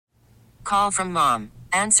Call from mom.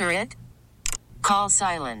 Answer it. Call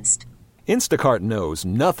silenced. Instacart knows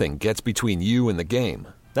nothing gets between you and the game.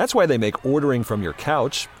 That's why they make ordering from your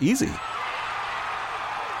couch easy.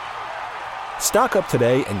 Stock up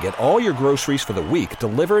today and get all your groceries for the week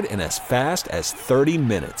delivered in as fast as 30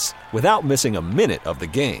 minutes without missing a minute of the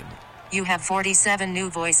game. You have 47 new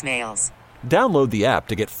voicemails. Download the app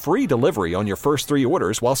to get free delivery on your first 3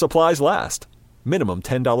 orders while supplies last. Minimum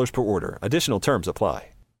 $10 per order. Additional terms apply.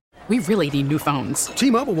 We really need new phones.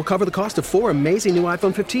 T-Mobile will cover the cost of 4 amazing new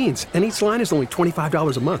iPhone 15s, and each line is only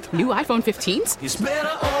 $25 a month. New iPhone 15s? It's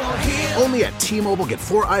better over here. Only at T-Mobile, get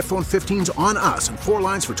 4 iPhone 15s on us and 4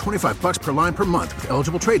 lines for $25 per line per month with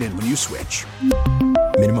eligible trade-in when you switch.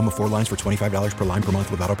 Minimum of 4 lines for $25 per line per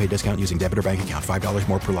month with autopay discount using debit or bank account. $5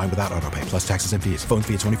 more per line without autopay, plus taxes and fees. Phone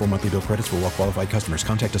fee at 24 monthly bill credits for well-qualified customers.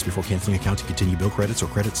 Contact us before canceling account to continue bill credits or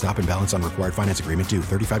credit stop and balance on required finance agreement due.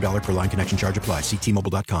 $35 per line connection charge applies. See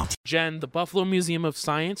T-Mobile.com. Jen, the Buffalo Museum of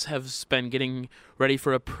Science has been getting ready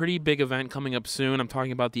for a pretty big event coming up soon. I'm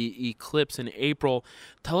talking about the eclipse in April.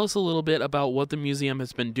 Tell us a little bit about what the museum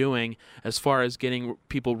has been doing as far as getting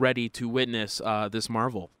people ready to witness this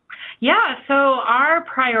marvel. Yeah, so our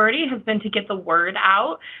priority has been to get the word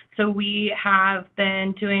out. So we have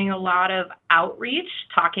been doing a lot of outreach,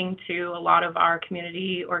 talking to a lot of our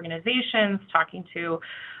community organizations, talking to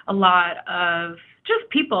a lot of just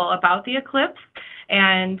people about the eclipse.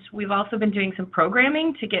 And we've also been doing some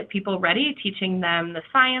programming to get people ready, teaching them the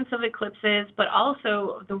science of eclipses, but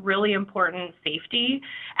also the really important safety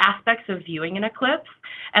aspects of viewing an eclipse.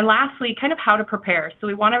 And lastly, kind of how to prepare. So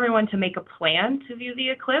we want everyone to make a plan to view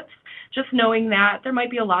the eclipse, just knowing that there might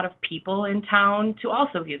be a lot of people in town to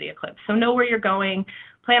also view the eclipse. So know where you're going,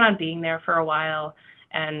 plan on being there for a while,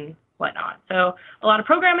 and whatnot. So a lot of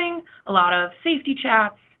programming, a lot of safety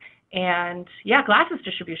chats, and yeah, glasses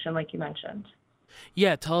distribution, like you mentioned.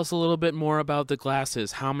 Yeah, tell us a little bit more about the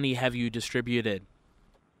glasses. How many have you distributed?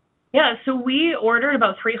 Yeah, so we ordered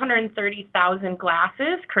about 330,000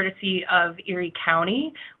 glasses, courtesy of Erie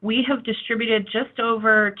County. We have distributed just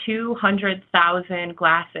over 200,000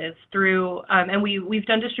 glasses through, and we've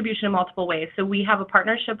done distribution in multiple ways. So we have a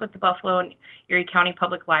partnership with the Buffalo and Erie County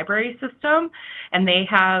Public Library System, and they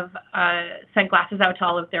have sent glasses out to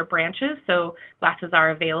all of their branches. So glasses are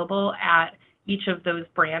available at each of those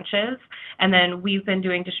branches. And then we've been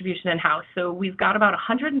doing distribution in-house. So we've got about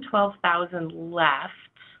 112,000 left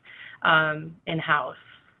in-house.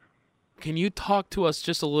 Can you talk to us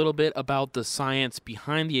just a little bit about the science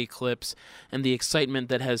behind the eclipse and the excitement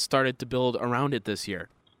that has started to build around it this year?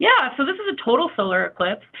 Yeah, so this is a total solar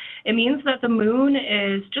eclipse. It means that the moon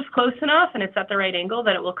is just close enough and it's at the right angle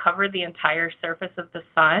that it will cover the entire surface of the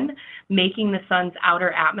sun, making the sun's outer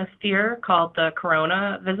atmosphere, called the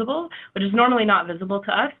corona, visible, which is normally not visible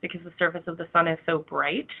to us because the surface of the sun is so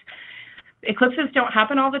bright. Eclipses don't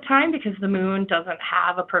happen all the time because the moon doesn't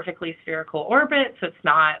have a perfectly spherical orbit, so it's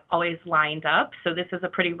not always lined up. So this is a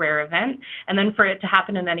pretty rare event. And then for it to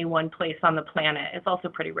happen in any one place on the planet is also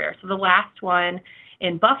pretty rare. So the last one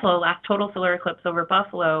in Buffalo, last total solar eclipse over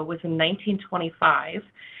Buffalo, was in 1925,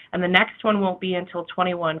 and the next one won't be until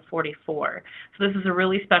 2144. So this is a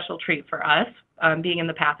really special treat for us, being in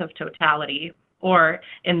the path of totality, or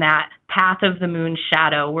in that path of the moon's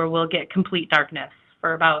shadow, where we'll get complete darkness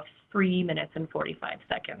for about 3 minutes and 45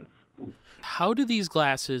 seconds. How do these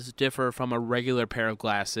glasses differ from a regular pair of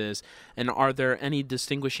glasses, and are there any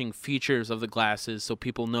distinguishing features of the glasses so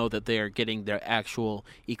people know that they are getting their actual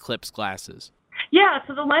eclipse glasses? Yeah,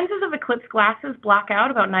 so the lenses of eclipse glasses block out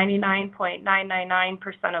about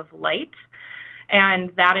 99.999% of light, and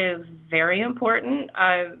that is very important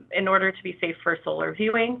in order to be safe for solar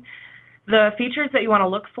viewing. The features that you want to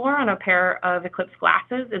look for on a pair of eclipse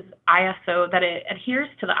glasses is ISO, that it adheres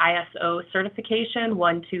to the ISO certification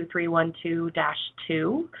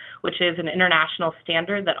 12312-2, which is an international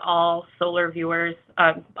standard that all solar viewers,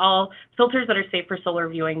 all filters that are safe for solar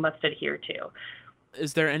viewing must adhere to.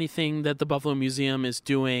 Is there anything that the Buffalo Museum is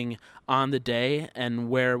doing on the day, and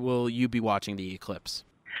where will you be watching the eclipse?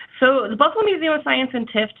 So the Buffalo Museum of Science and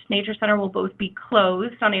Tift Nature Center will both be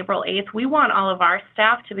closed on April 8th. We want all of our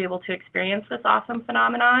staff to be able to experience this awesome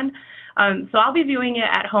phenomenon. So I'll be viewing it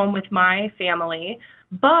at home with my family.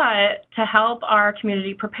 But to help our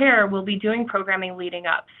community prepare, we'll be doing programming leading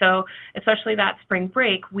up. So especially that spring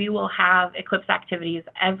break, we will have eclipse activities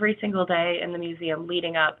every single day in the museum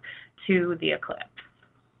leading up to the eclipse.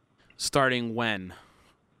 Starting when?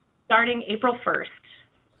 Starting April 1st.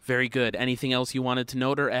 Very good. Anything else you wanted to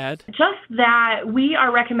note or add? Just that we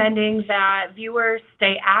are recommending that viewers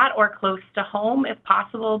stay at or close to home if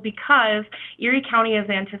possible, because Erie County is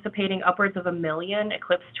anticipating upwards of 1 million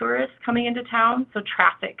eclipse tourists coming into town, so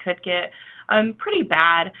traffic could get pretty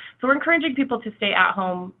bad. So we're encouraging people to stay at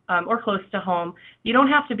home or close to home. You don't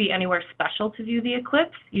have to be anywhere special to view the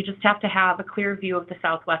eclipse. You just have to have a clear view of the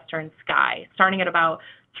southwestern sky, starting at about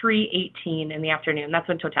 3:18 in the afternoon. That's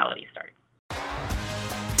when totality starts.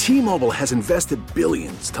 T-Mobile has invested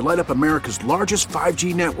billions to light up America's largest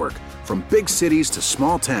 5G network, from big cities to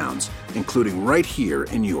small towns, including right here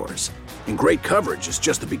in yours. And great coverage is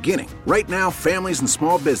just the beginning. Right now, families and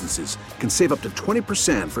small businesses can save up to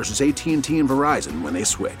 20% versus AT&T and Verizon when they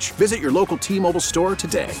switch. Visit your local T-Mobile store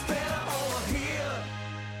today.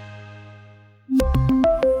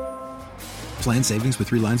 Plan savings with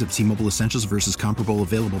 3 lines of T-Mobile Essentials versus comparable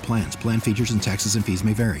available plans. Plan features and taxes and fees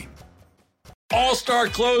may vary. All-star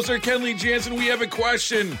closer Kenley Jansen, we have a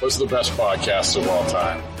question. What's the best podcast of all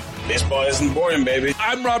time? Baseball isn't boring, baby.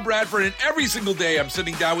 I'm Rob Bradford, and every single day I'm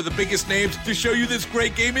sitting down with the biggest names to show you this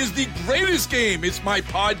great game is the greatest game. It's my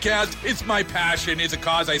podcast. It's my passion. It's a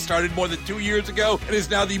cause I started more than 2 years ago and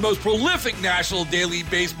is now the most prolific national daily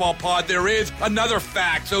baseball pod there is. Another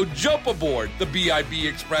fact. So jump aboard the BIB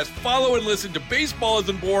Express. Follow and listen to Baseball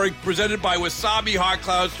Isn't Boring, presented by Wasabi Hot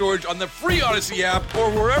Cloud Storage on the free Odyssey app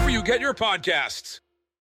or wherever you get your podcasts.